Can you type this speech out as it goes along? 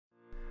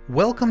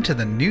Welcome to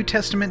the New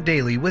Testament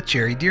Daily with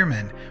Jerry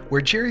Dearman,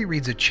 where Jerry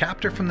reads a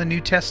chapter from the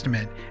New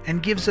Testament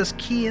and gives us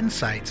key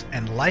insights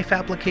and life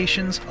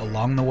applications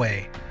along the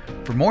way.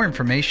 For more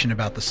information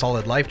about the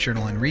Solid Life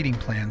Journal and reading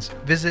plans,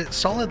 visit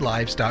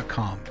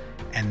solidlives.com.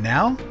 And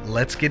now,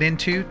 let's get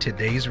into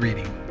today's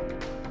reading.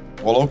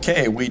 Well,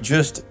 okay, we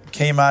just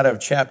came out of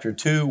chapter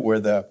 2 where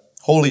the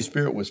Holy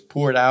Spirit was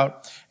poured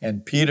out,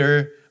 and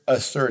Peter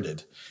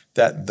asserted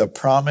that the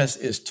promise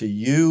is to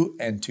you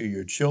and to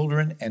your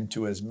children and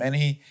to as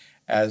many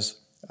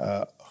as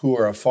who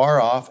are afar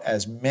off,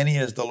 as many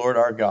as the Lord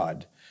our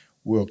God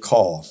will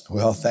call.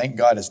 Well, thank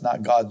God it's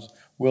not God's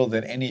will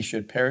that any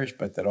should perish,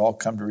 but that all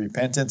come to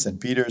repentance. And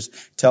Peter's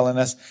telling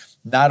us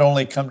not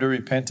only come to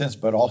repentance,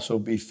 but also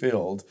be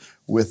filled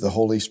with the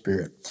Holy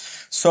Spirit.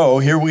 So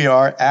here we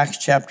are, Acts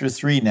chapter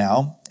 3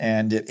 now,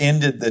 and it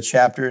ended the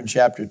chapter in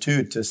chapter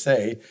 2 to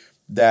say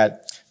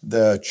that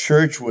the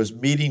church was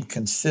meeting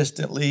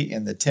consistently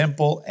in the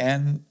temple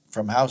and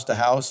from house to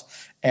house,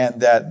 and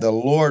that the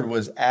Lord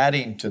was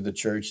adding to the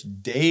church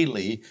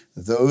daily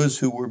those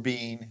who were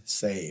being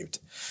saved.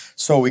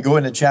 So we go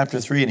into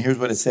chapter 3, and here's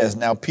what it says.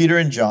 Now Peter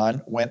and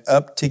John went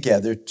up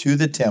together to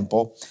the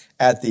temple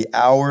at the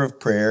hour of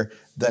prayer,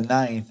 the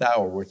 9th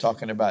hour. We're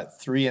talking about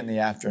 3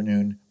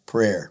 p.m.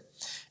 prayer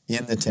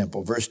in the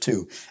temple. Verse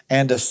 2,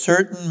 and a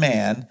certain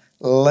man,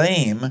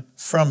 lame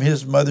from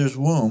his mother's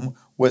womb,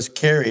 was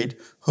carried,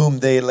 whom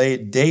they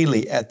laid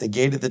daily at the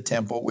gate of the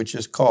temple, which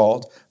is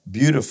called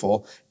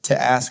Beautiful, to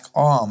ask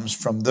alms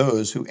from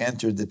those who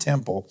entered the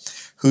temple,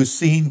 who,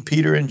 seeing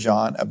Peter and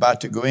John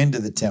about to go into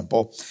the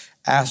temple,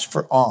 asked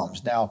for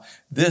alms. Now,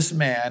 this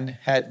man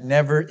had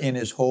never in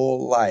his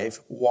whole life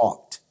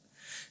walked.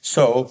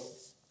 So,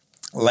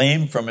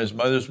 lame from his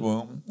mother's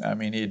womb,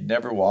 he'd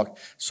never walked.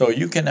 So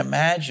you can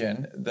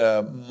imagine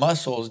the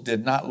muscles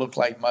did not look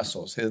like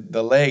muscles.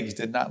 The legs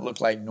did not look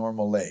like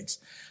normal legs.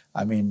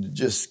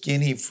 Just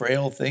skinny,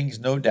 frail things,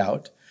 no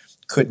doubt,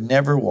 could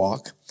never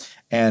walk.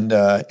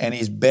 And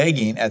he's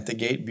begging at the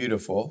gate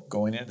Beautiful,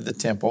 going into the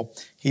temple.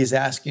 He's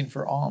asking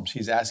for alms.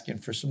 He's asking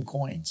for some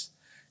coins.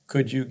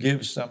 Could you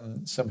give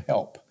some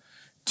help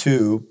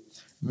to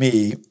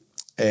me,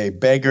 a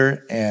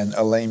beggar and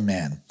a lame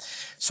man?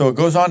 So it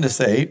goes on to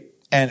say,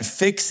 and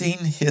fixing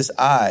his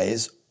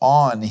eyes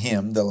on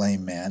him, the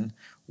lame man,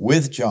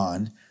 with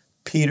John,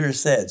 Peter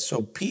said.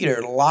 So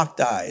Peter locked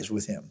eyes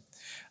with him.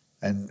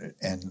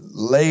 And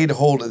laid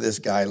hold of this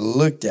guy,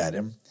 looked at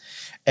him,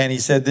 and he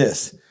said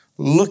this,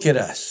 look at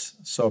us.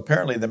 So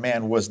apparently the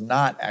man was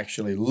not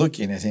actually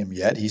looking at him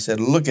yet. He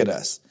said, look at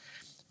us.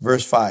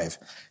 Verse 5,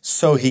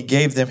 so he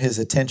gave them his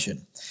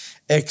attention,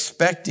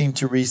 expecting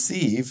to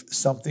receive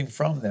something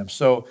from them.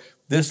 So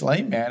this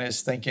lame man is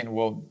thinking,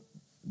 well,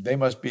 they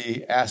must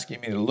be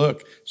asking me to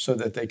look so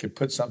that they could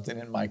put something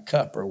in my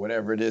cup or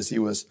whatever it is he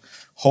was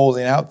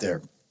holding out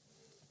there.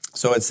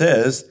 So it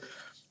says,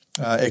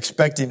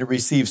 expecting to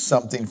receive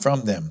something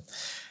from them.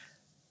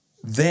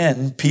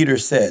 Then Peter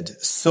said,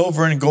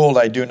 silver and gold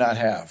I do not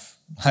have.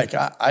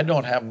 I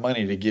don't have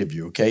money to give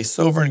you, okay?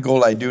 Silver and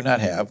gold I do not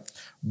have,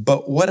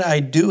 but what I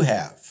do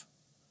have.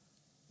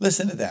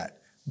 Listen to that.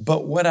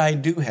 But what I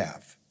do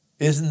have.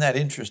 Isn't that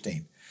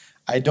interesting?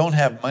 I don't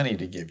have money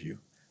to give you,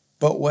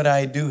 but what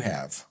I do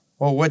have.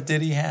 Well, what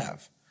did he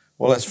have?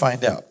 Well, let's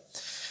find out.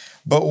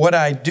 But what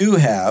I do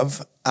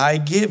have, I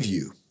give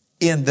you.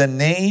 In the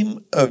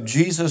name of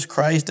Jesus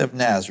Christ of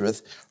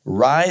Nazareth,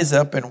 rise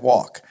up and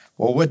walk.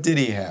 Well, what did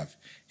he have?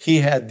 He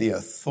had the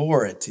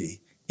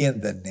authority in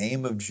the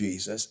name of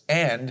Jesus.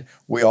 And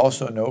we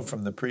also know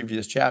from the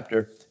previous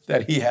chapter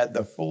that he had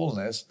the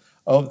fullness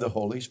of the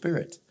Holy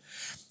Spirit.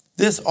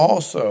 This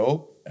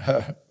also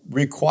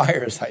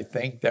requires, I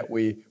think, that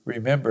we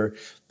remember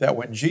that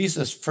when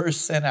Jesus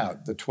first sent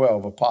out the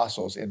 12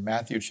 apostles in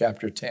Matthew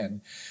chapter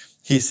 10,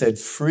 he said,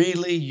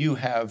 freely you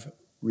have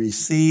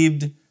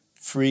received,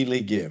 freely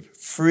give.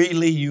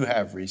 Freely you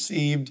have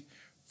received,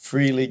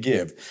 freely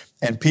give.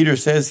 And Peter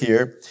says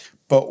here,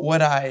 but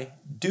what I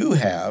do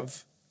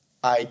have,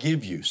 I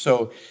give you.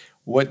 So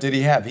what did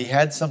he have? He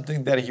had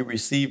something that he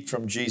received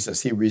from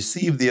Jesus. He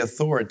received the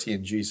authority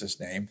in Jesus'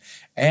 name,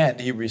 and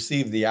he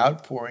received the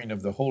outpouring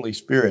of the Holy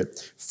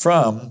Spirit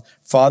from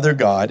Father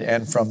God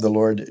and from the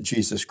Lord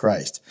Jesus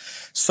Christ.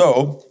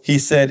 So he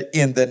said,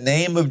 in the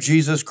name of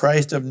Jesus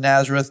Christ of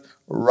Nazareth,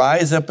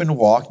 rise up and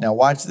walk. Now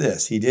watch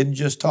this. He didn't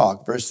just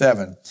talk. Verse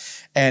 7,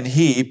 and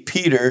he,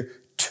 Peter,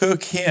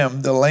 took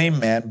him, the lame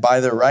man, by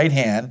the right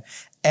hand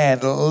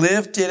and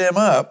lifted him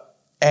up.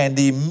 And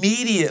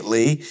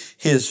immediately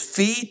his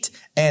feet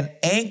and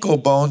ankle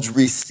bones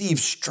received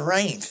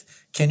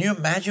strength. Can you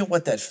imagine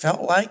what that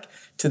felt like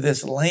to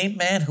this lame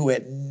man who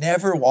had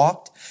never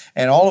walked?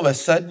 And all of a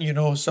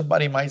sudden,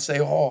 somebody might say,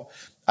 oh,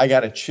 I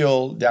got a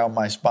chill down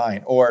my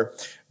spine. Or,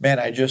 man,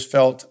 I just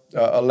felt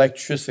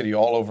electricity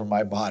all over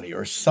my body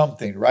or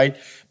something, right?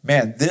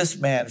 Man, this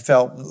man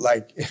felt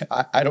like,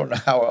 I don't know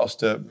how else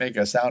to make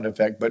a sound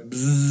effect, but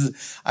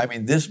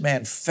bzzz. This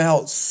man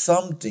felt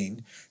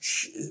something,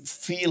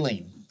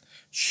 feeling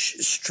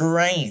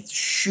strength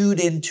shoot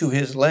into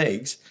his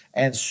legs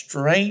and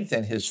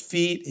strengthen his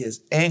feet,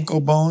 his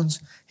ankle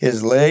bones,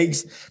 his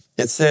legs.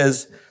 It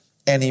says,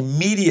 and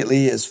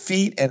immediately his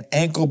feet and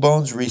ankle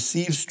bones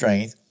received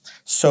strength.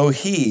 So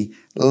he,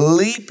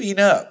 leaping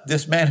up,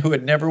 this man who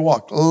had never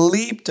walked,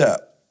 leaped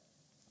up,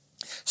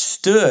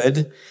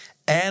 stood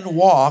and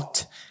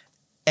walked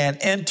and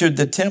entered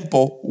the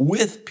temple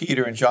with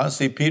Peter and John.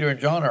 See, Peter and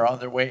John are on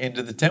their way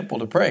into the temple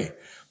to pray.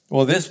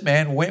 Well, this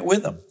man went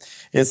with them.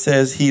 It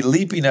says he,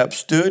 leaping up,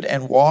 stood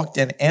and walked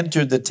and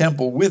entered the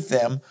temple with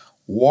them,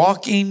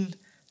 walking,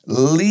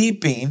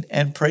 leaping,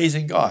 and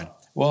praising God.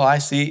 Well, I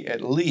see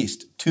at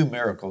least two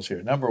miracles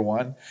here. Number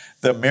one,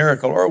 the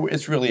miracle, or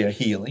it's really a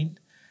healing.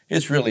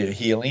 It's really a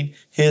healing.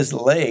 His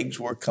legs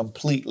were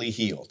completely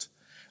healed.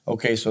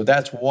 Okay, so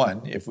that's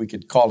one, if we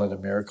could call it a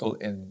miracle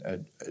in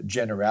a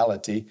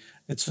generality.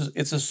 It's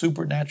a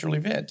supernatural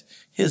event.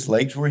 His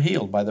legs were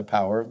healed by the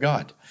power of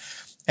God.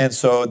 And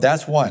so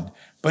that's one.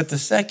 But the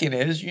second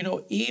is,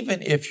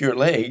 even if your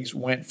legs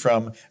went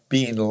from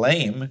being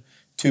lame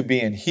to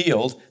being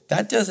healed,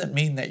 that doesn't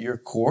mean that you're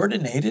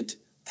coordinated.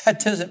 That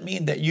doesn't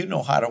mean that you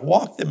know how to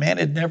walk. The man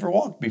had never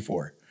walked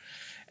before.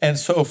 And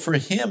so for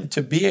him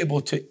to be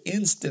able to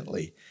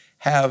instantly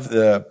have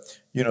the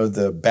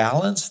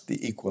balance,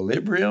 the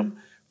equilibrium,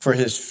 for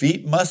his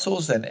feet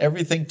muscles and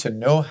everything to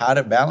know how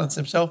to balance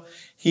himself,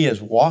 he is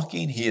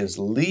walking, he is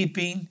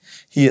leaping,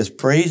 he is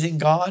praising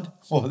God.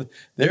 Well,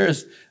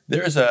 there's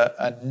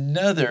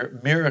another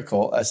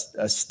miracle,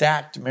 a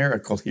stacked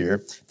miracle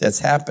here that's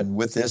happened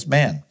with this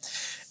man.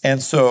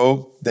 And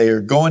so they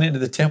are going into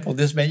the temple.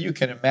 This man, you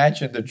can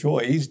imagine the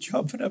joy. He's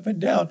jumping up and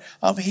down.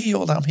 I'm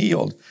healed, I'm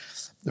healed.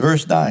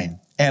 Verse 9,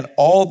 and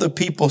all the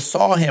people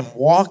saw him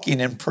walking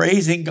and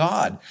praising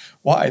God.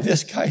 Why?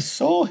 This guy's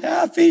so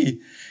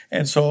happy.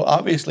 And so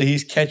obviously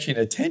he's catching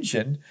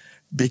attention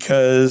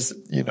because,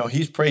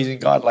 he's praising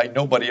God like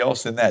nobody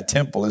else in that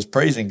temple is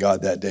praising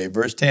God that day.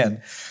 Verse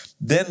 10,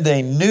 then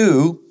they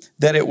knew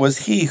that it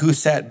was he who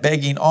sat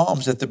begging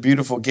alms at the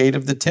beautiful gate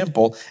of the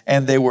temple,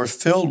 and they were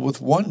filled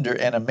with wonder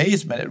and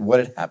amazement at what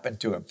had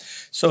happened to him.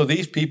 So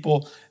these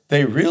people,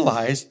 they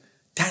realized,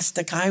 that's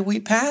the guy we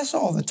pass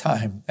all the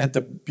time at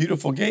the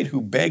beautiful gate who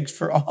begs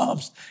for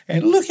alms.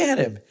 And look at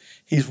him.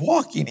 He's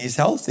walking. He's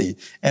healthy.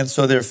 And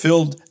so they're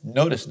filled,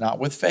 notice, not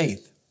with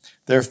faith.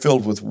 They're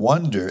filled with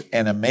wonder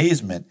and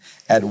amazement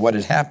at what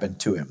had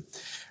happened to him.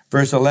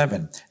 Verse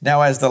 11,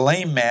 now as the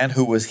lame man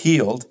who was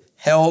healed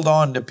held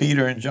on to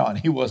Peter and John,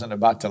 he wasn't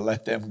about to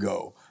let them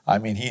go. I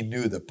mean, he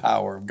knew the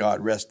power of God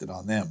rested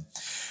on them.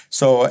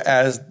 So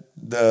as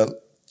the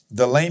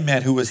lame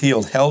man who was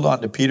healed held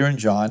on to Peter and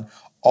John,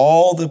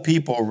 all the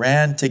people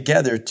ran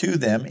together to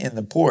them in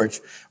the porch,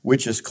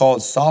 which is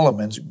called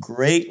Solomon's,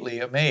 greatly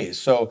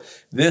amazed. So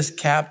this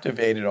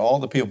captivated all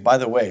the people. By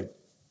the way,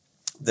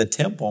 the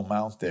Temple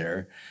Mount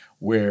there,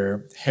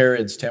 where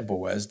Herod's temple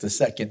was, the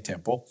second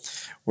temple,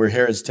 where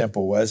Herod's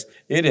temple was,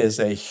 it is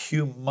a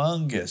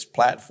humongous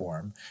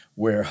platform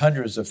where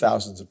hundreds of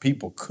thousands of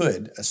people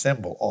could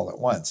assemble all at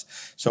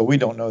once. So we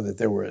don't know that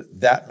there were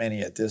that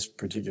many at this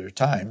particular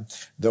time,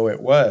 though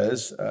it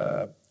was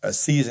a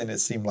season, it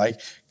seemed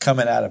like,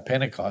 coming out of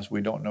Pentecost.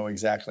 We don't know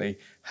exactly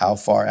how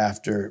far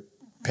after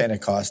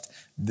Pentecost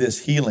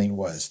this healing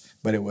was,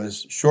 but it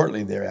was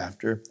shortly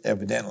thereafter,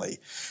 evidently.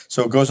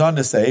 So it goes on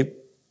to say,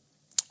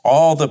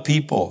 all the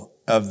people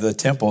of the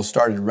temple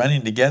started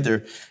running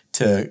together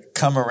to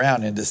come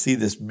around and to see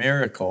this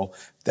miracle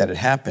that had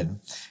happened.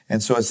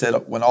 And so it said,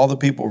 when all the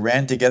people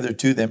ran together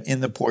to them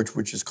in the porch,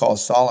 which is called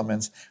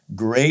Solomon's,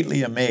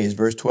 greatly amazed.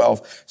 Verse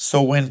 12,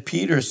 so when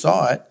Peter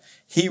saw it,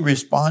 he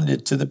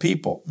responded to the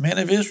people, men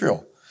of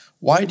Israel,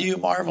 why do you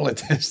marvel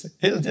at this?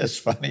 Isn't this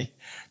funny?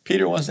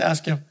 Peter wants to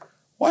ask him,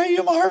 why are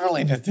you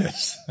marveling at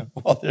this?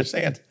 Well, they're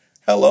saying,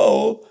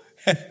 hello,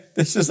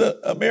 this is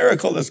a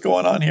miracle that's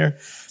going on here.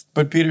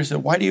 But Peter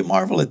said, why do you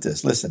marvel at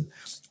this? Listen,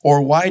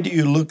 or why do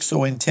you look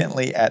so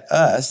intently at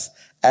us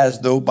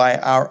as though by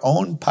our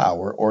own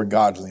power or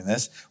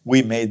godliness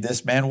we made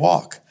this man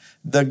walk?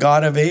 The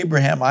God of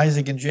Abraham,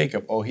 Isaac, and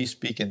Jacob. Oh, he's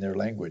speaking their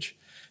language.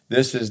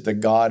 This is the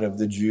God of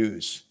the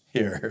Jews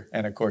here,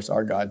 and of course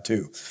our God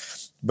too.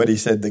 But he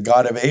said, the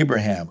God of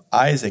Abraham,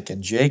 Isaac,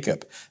 and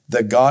Jacob,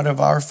 the God of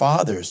our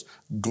fathers,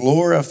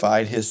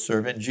 glorified his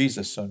servant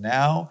Jesus. So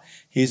now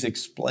he's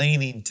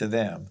explaining to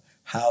them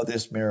how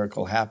this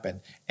miracle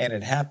happened. And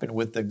it happened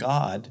with the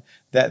God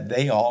that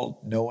they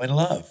all know and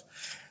love.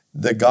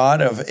 The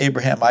God of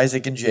Abraham,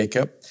 Isaac, and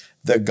Jacob,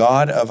 the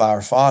God of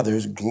our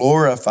fathers,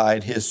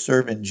 glorified his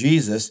servant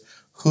Jesus,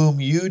 whom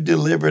you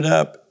delivered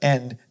up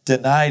and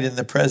denied in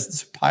the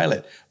presence of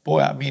Pilate. Boy,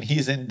 I mean,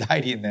 he's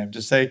indicting them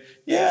to say,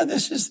 yeah,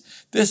 this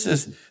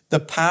is the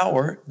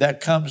power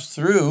that comes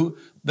through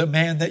the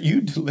man that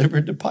you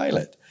delivered to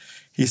Pilate.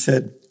 He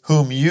said,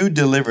 whom you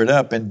delivered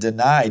up and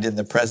denied in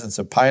the presence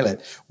of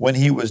Pilate when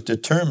he was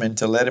determined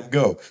to let him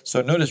go.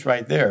 So notice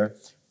right there,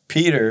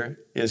 Peter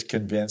is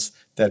convinced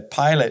that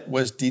Pilate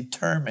was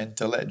determined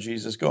to let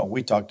Jesus go. And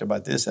we talked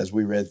about this as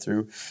we read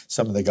through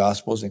some of the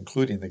Gospels,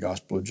 including the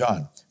Gospel of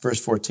John.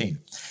 Verse 14,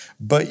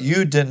 but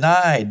you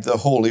denied the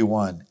Holy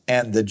One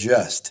and the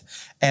just,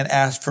 and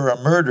asked for a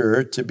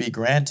murderer to be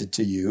granted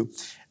to you,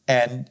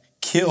 and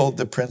killed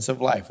the Prince of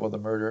Life. Well, the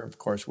murderer, of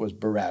course, was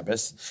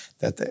Barabbas,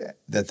 that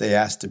they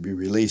asked to be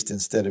released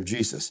instead of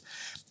Jesus.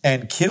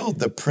 And killed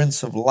the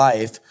Prince of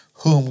Life,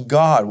 whom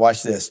God,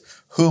 watch this,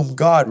 whom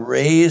God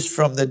raised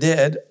from the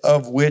dead,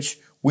 of which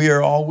we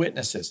are all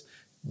witnesses.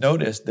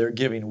 Notice they're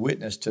giving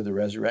witness to the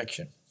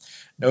resurrection.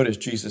 Notice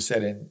Jesus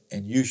said,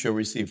 and you shall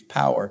receive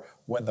power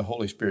when the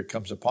Holy Spirit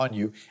comes upon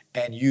you,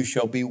 and you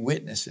shall be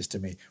witnesses to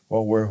me.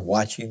 Well, we're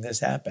watching this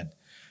happen.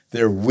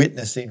 They're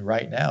witnessing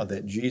right now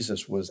that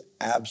Jesus was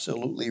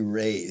absolutely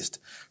raised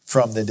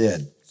from the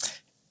dead.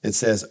 It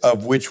says,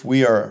 of which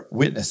we are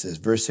witnesses,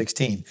 verse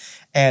 16.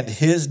 And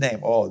his name,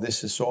 oh,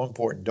 this is so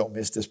important, don't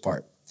miss this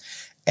part.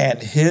 And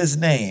his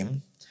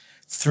name,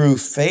 through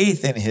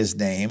faith in his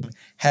name,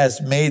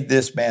 has made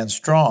this man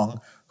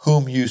strong,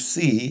 whom you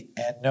see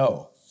and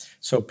know.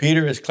 So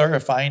Peter is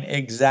clarifying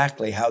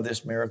exactly how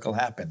this miracle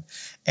happened.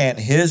 And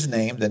his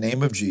name, the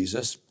name of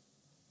Jesus,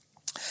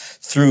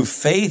 through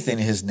faith in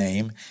his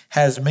name,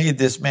 has made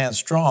this man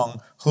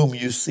strong, whom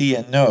you see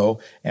and know.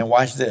 And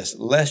watch this,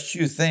 lest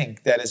you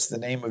think that it's the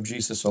name of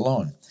Jesus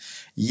alone.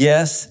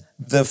 Yes,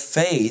 the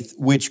faith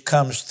which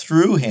comes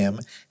through him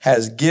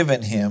has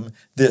given him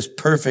this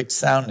perfect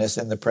soundness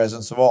in the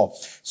presence of all.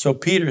 So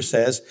Peter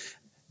says,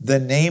 the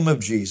name of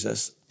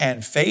Jesus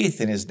and faith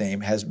in his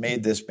name has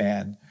made this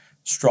man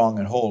strong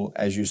and whole,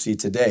 as you see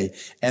today.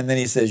 And then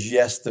he says,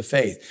 yes, the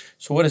faith.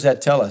 So what does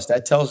that tell us?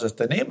 That tells us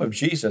the name of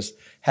Jesus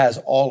has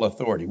all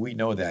authority. We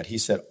know that. He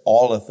said,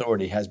 all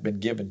authority has been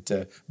given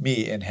to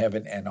me in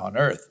heaven and on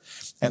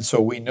earth. And so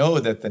we know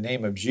that the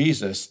name of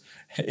Jesus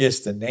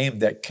is the name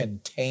that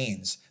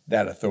contains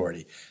that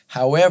authority.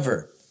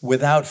 However,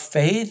 without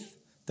faith,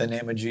 the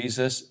name of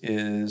Jesus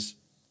is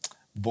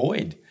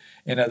void.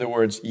 In other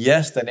words,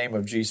 yes, the name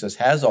of Jesus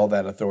has all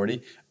that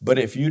authority, but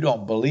if you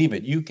don't believe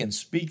it, you can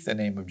speak the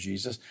name of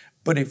Jesus,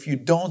 but if you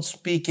don't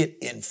speak it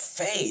in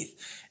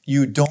faith,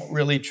 you don't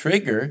really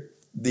trigger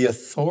the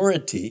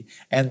authority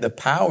and the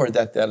power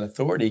that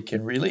authority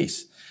can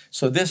release.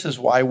 So this is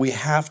why we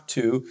have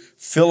to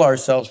fill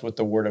ourselves with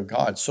the Word of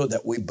God so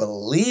that we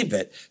believe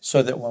it,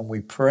 so that when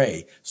we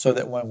pray, so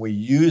that when we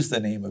use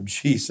the name of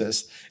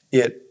Jesus,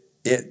 it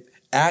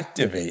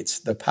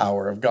activates the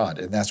power of God.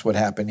 And that's what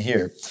happened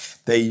here.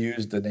 They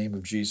used the name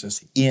of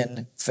Jesus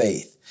in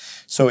faith.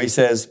 So he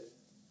says,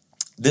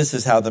 this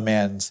is how the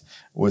man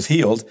was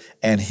healed,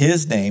 and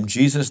his name,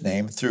 Jesus'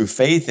 name, through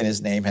faith in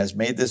his name, has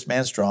made this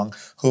man strong,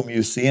 whom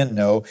you see and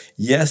know.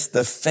 Yes,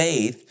 the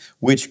faith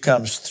which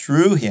comes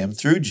through him,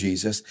 through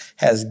Jesus,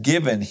 has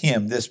given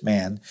him, this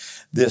man,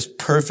 this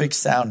perfect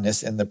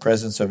soundness in the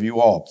presence of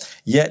you all.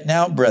 Yet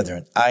now,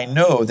 brethren, I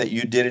know that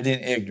you did it in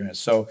ignorance.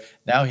 So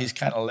now he's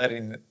kind of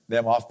letting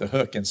them off the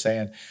hook and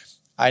saying,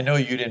 I know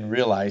you didn't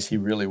realize he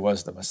really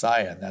was the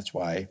Messiah, and that's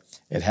why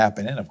it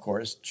happened. And of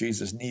course,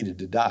 Jesus needed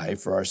to die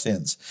for our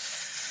sins.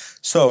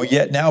 So,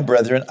 yet now,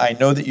 brethren, I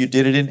know that you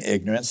did it in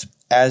ignorance,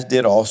 as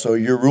did also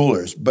your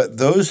rulers. But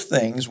those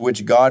things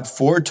which God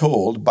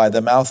foretold by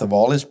the mouth of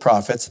all his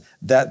prophets,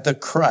 that the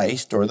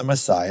Christ, or the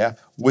Messiah,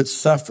 would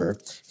suffer,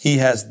 he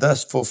has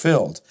thus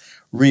fulfilled.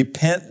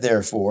 Repent,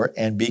 therefore,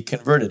 and be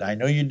converted. I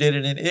know you did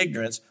it in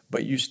ignorance,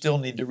 but you still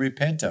need to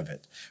repent of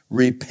it.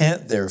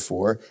 Repent,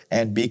 therefore,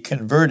 and be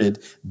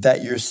converted,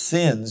 that your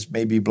sins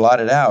may be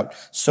blotted out,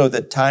 so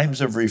that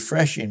times of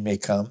refreshing may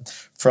come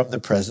from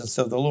the presence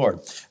of the Lord.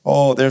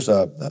 Oh, there's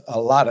a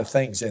lot of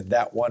things in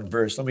that one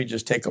verse. Let me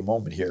just take a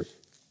moment here.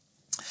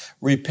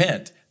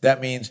 Repent.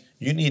 That means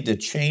you need to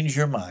change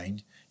your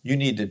mind. You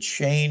need to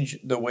change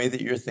the way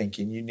that you're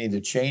thinking. You need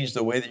to change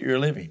the way that you're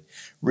living.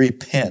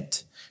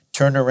 Repent.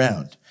 Turn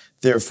around,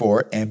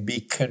 therefore, and be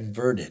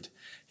converted.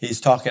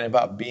 He's talking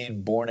about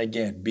being born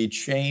again. Be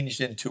changed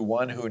into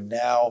one who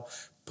now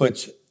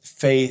puts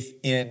faith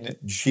in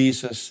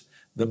Jesus,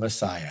 the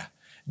Messiah.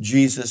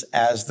 Jesus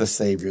as the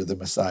Savior, the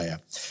Messiah.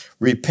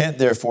 Repent,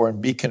 therefore,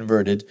 and be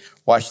converted.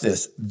 Watch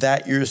this.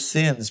 That your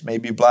sins may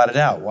be blotted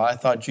out. Well, I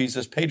thought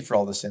Jesus paid for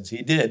all the sins.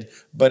 He did.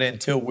 But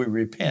until we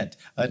repent,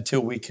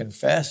 until we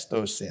confess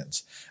those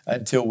sins,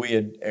 until we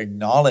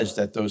acknowledge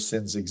that those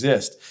sins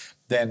exist,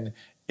 then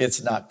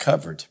it's not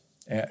covered.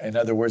 In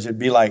other words, it'd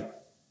be like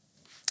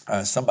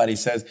somebody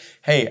says,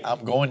 hey,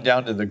 I'm going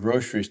down to the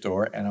grocery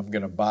store and I'm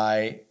going to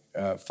buy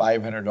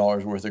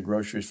 $500 worth of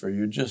groceries for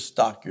you. Just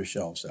stock your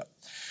shelves up.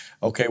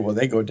 Okay, well,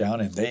 they go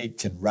down and they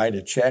can write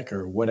a check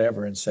or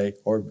whatever and say,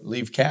 or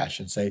leave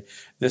cash and say,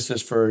 this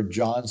is for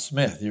John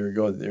Smith. Here we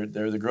go.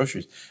 They're the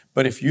groceries.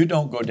 But if you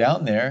don't go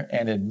down there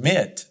and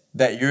admit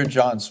that you're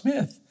John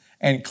Smith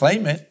and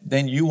claim it,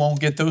 then you won't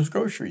get those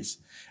groceries.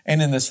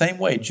 And in the same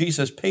way,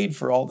 Jesus paid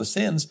for all the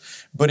sins.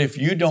 But if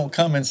you don't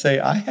come and say,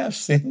 I have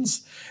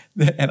sins,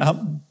 and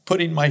I'm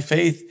putting my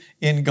faith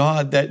in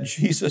God that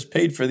Jesus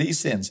paid for these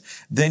sins,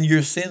 then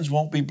your sins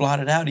won't be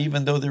blotted out,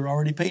 even though they're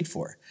already paid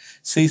for.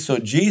 See, so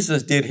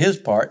Jesus did his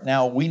part.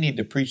 Now we need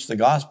to preach the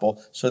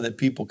gospel so that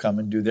people come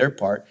and do their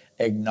part,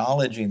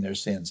 acknowledging their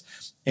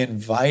sins,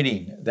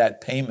 inviting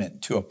that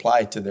payment to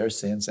apply to their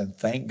sins. And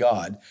thank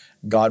God,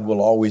 God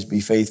will always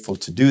be faithful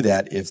to do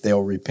that if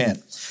they'll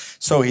repent.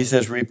 So he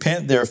says,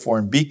 repent therefore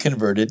and be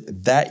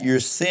converted that your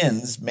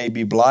sins may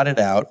be blotted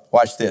out.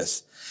 Watch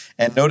this.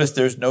 And notice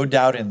there's no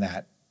doubt in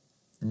that.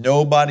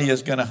 Nobody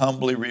is going to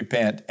humbly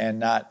repent and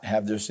not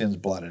have their sins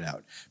blotted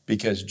out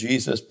because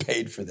Jesus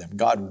paid for them.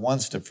 God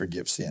wants to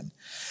forgive sin.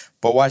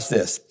 But watch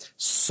this.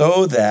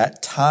 So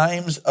that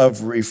times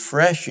of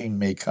refreshing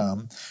may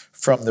come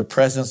from the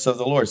presence of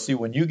the Lord. See,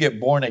 when you get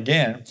born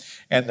again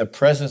and the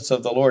presence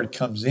of the Lord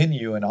comes in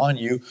you and on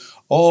you,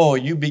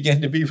 you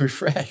begin to be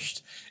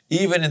refreshed,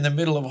 even in the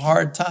middle of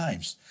hard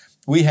times.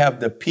 We have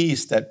the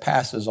peace that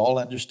passes all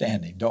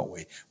understanding, don't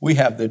we? We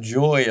have the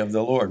joy of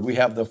the Lord. We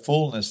have the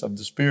fullness of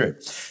the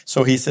Spirit.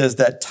 So he says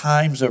that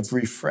times of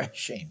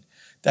refreshing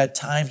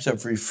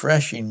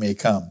may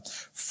come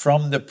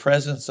from the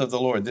presence of the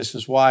Lord. This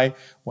is why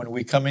when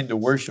we come into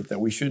worship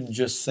that we shouldn't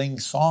just sing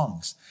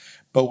songs,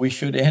 but we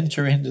should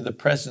enter into the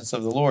presence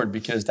of the Lord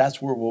because that's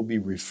where we'll be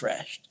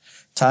refreshed.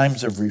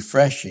 Times of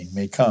refreshing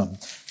may come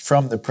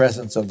from the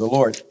presence of the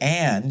Lord.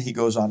 And, he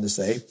goes on to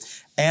say,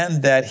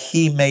 and that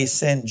he may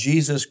send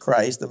Jesus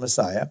Christ, the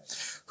Messiah,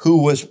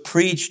 who was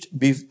preached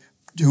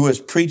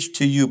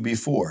to you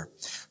before,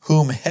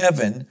 whom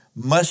heaven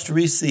must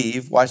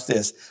receive, watch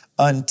this,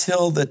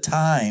 until the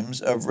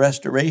times of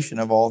restoration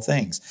of all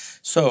things.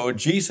 So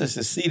Jesus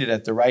is seated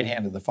at the right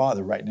hand of the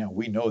Father right now.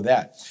 We know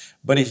that.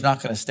 But he's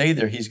not going to stay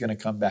there. He's going to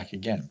come back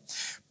again.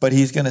 But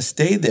he's going to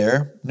stay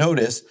there,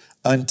 notice,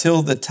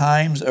 until the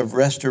times of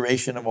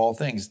restoration of all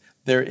things.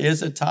 There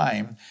is a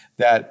time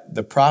that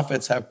the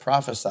prophets have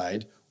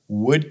prophesied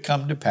would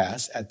come to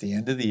pass at the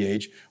end of the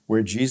age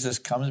where Jesus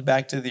comes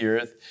back to the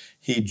earth.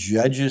 He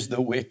judges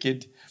the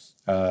wicked.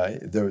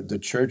 The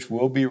church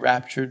will be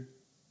raptured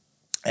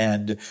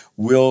and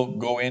will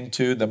go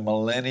into the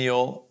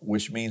millennial,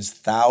 which means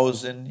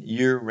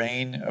 1,000-year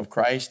reign of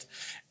Christ.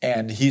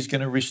 And he's going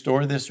to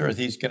restore this earth.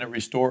 He's going to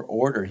restore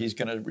order. He's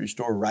going to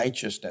restore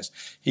righteousness.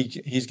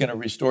 He's going to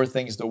restore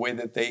things the way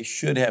that they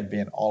should have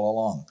been all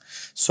along.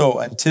 So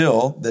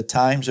until the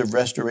times of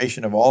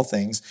restoration of all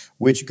things,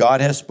 which God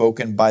has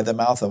spoken by the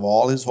mouth of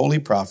all his holy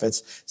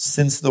prophets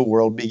since the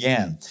world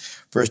began.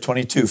 Verse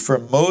 22, for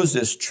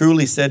Moses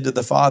truly said to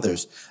the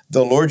fathers,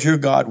 the Lord your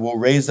God will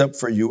raise up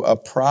for you a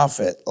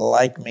prophet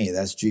like me,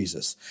 that's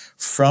Jesus,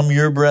 from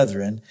your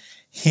brethren,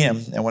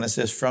 him, and when it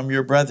says from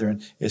your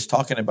brethren, it's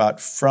talking about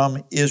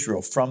from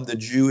Israel, from the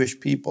Jewish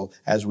people,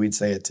 as we'd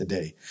say it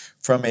today,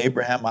 from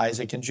Abraham,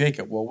 Isaac, and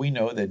Jacob. Well, we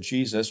know that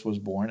Jesus was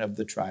born of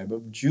the tribe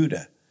of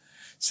Judah.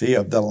 See,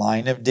 of the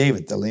line of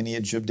David, the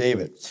lineage of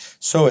David.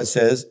 So it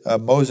says,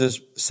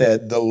 Moses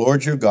said, the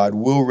Lord your God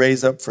will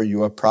raise up for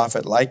you a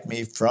prophet like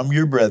me from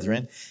your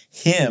brethren.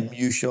 Him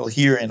you shall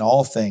hear in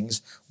all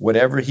things,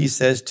 whatever he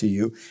says to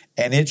you.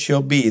 And it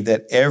shall be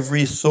that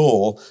every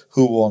soul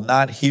who will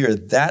not hear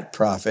that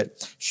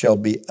prophet shall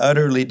be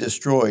utterly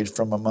destroyed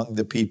from among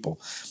the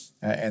people.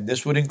 And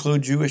this would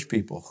include Jewish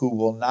people who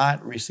will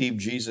not receive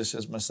Jesus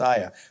as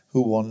Messiah,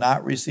 who will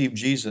not receive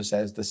Jesus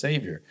as the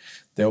Savior.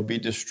 They'll be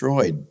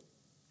destroyed.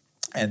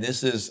 And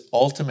this is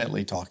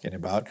ultimately talking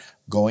about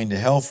going to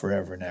hell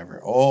forever and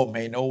ever.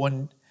 May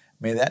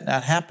that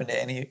not happen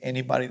to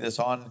anybody that's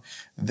on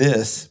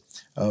this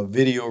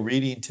video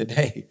reading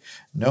today.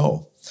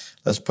 No,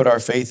 let's put our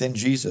faith in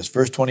Jesus.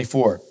 Verse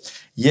 24,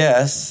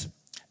 yes,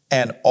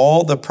 and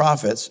all the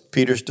prophets,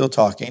 Peter's still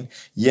talking,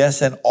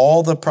 yes, and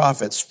all the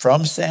prophets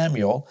from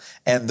Samuel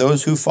and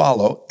those who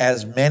follow,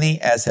 as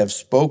many as have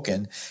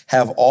spoken,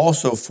 have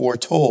also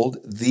foretold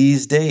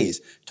these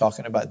days,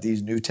 talking about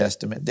these New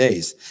Testament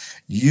days.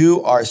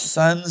 You are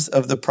sons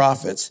of the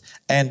prophets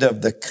and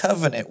of the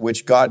covenant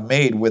which God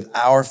made with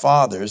our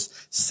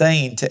fathers,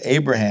 saying to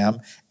Abraham,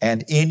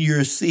 and in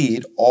your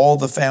seed all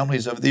the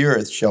families of the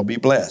earth shall be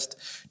blessed.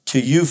 To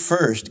you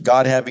first,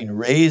 God, having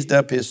raised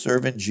up his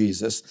servant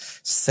Jesus,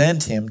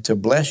 sent him to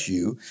bless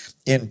you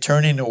in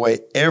turning away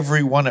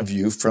every one of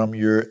you from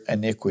your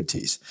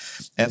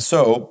iniquities. And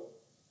so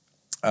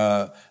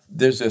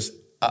there's this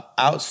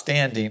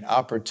outstanding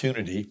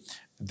opportunity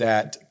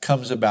that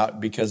comes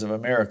about because of a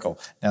miracle.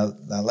 Now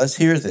let's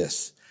hear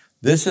this.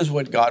 This is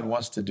what God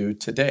wants to do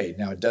today.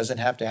 Now, it doesn't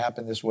have to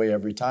happen this way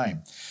every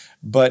time.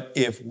 But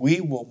if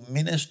we will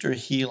minister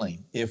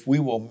healing, if we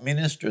will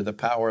minister the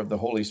power of the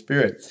Holy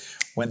Spirit,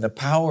 when the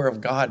power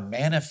of God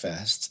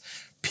manifests,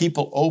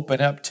 people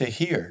open up to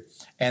hear.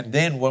 And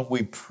then when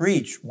we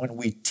preach, when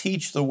we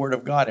teach the Word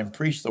of God and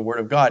preach the Word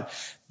of God,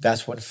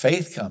 that's when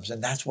faith comes.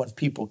 And that's when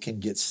people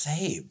can get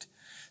saved.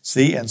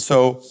 See, and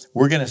so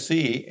we're going to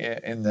see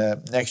in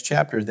the next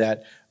chapter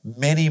that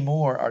many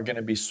more are going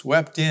to be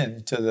swept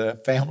into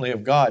the family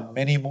of God.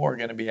 Many more are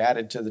going to be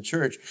added to the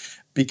church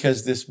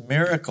because this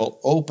miracle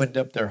opened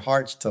up their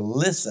hearts to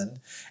listen.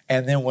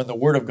 And then when the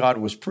word of God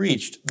was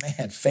preached,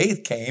 man,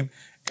 faith came,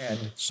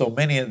 and so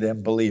many of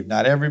them believed.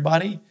 Not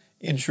everybody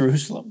in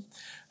Jerusalem,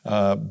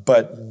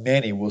 but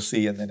many we'll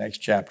see in the next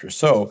chapter.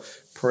 So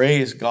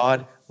praise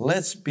God.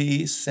 Let's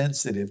be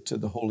sensitive to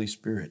the Holy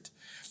Spirit.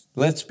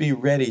 Let's be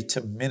ready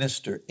to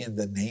minister in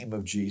the name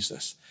of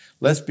Jesus.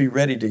 Let's be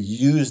ready to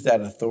use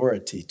that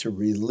authority to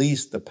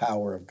release the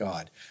power of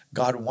God.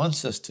 God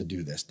wants us to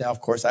do this. Now,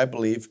 of course, I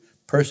believe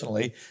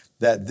personally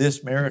that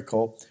this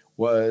miracle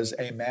was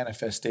a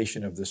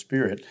manifestation of the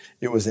Spirit.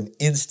 It was an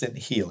instant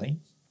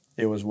healing.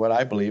 It was what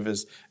I believe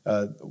is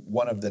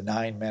one of the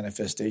 9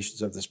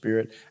 manifestations of the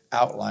Spirit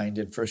outlined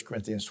in 1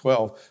 Corinthians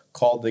 12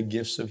 called the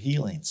gifts of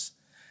healings.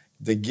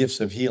 The gifts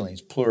of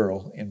healings,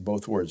 plural in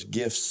both words,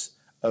 gifts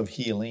of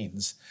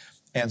healings.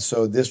 And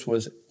so this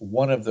was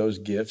one of those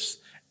gifts,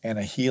 and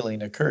a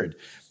healing occurred.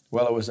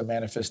 Well, it was a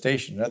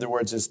manifestation. In other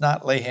words, it's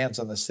not lay hands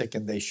on the sick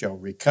and they shall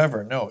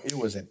recover. No, it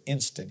was an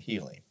instant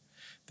healing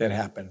that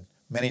happened.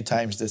 Many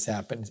times this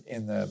happened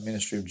in the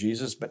ministry of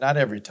Jesus, but not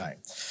every time.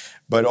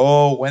 But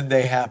when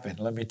they happen,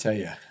 let me tell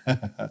you,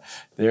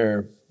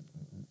 they're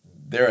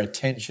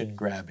attention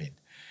grabbing.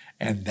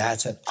 And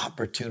that's an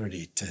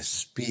opportunity to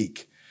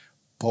speak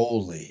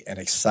boldly and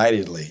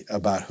excitedly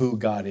about who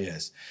God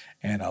is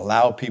and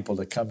allow people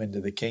to come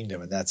into the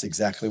kingdom. And that's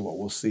exactly what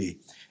we'll see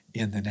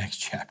in the next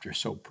chapter.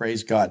 So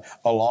praise God,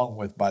 along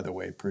with, by the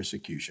way,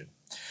 persecution.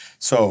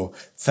 So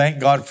thank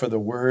God for the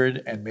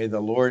word, and may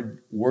the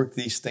Lord work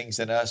these things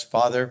in us.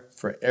 Father,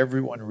 for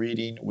everyone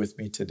reading with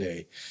me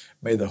today,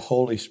 may the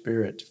Holy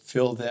Spirit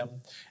fill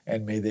them,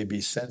 and may they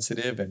be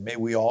sensitive, and may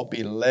we all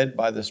be led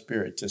by the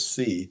Spirit to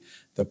see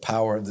the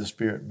power of the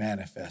Spirit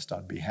manifest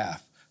on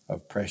behalf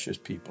of precious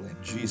people. In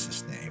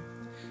Jesus' name,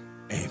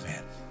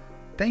 amen.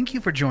 Thank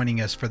you for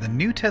joining us for the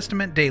New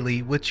Testament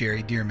Daily with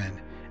Jerry Dirmann.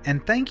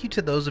 And thank you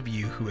to those of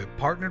you who have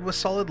partnered with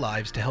Solid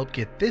Lives to help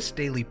get this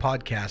daily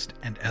podcast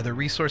and other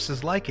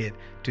resources like it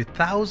to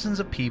thousands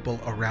of people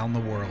around the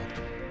world.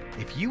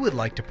 If you would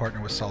like to partner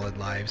with Solid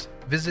Lives,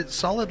 visit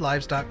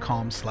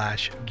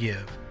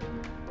solidlives.com/give.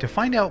 To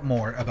find out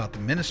more about the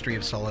ministry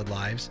of Solid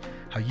Lives,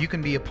 how you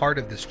can be a part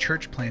of this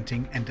church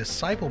planting and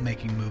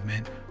disciple-making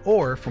movement,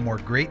 or for more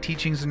great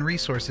teachings and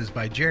resources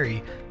by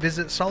Jerry,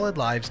 visit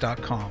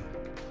solidlives.com.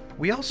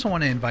 We also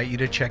want to invite you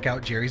to check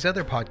out Jerry's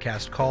other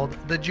podcast called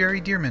The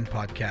Jerry Dirmann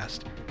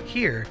Podcast.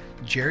 Here,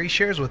 Jerry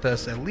shares with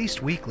us at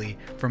least weekly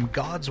from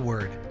God's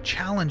Word,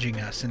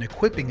 challenging us and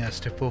equipping us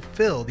to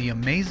fulfill the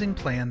amazing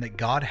plan that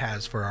God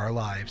has for our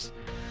lives.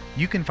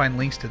 You can find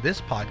links to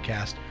this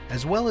podcast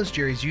as well as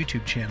Jerry's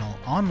YouTube channel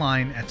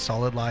online at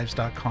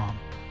solidlives.com.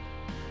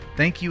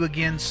 Thank you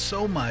again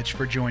so much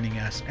for joining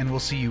us, and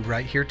we'll see you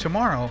right here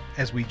tomorrow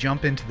as we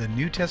jump into the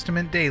New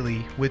Testament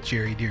Daily with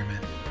Jerry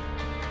Dirmann.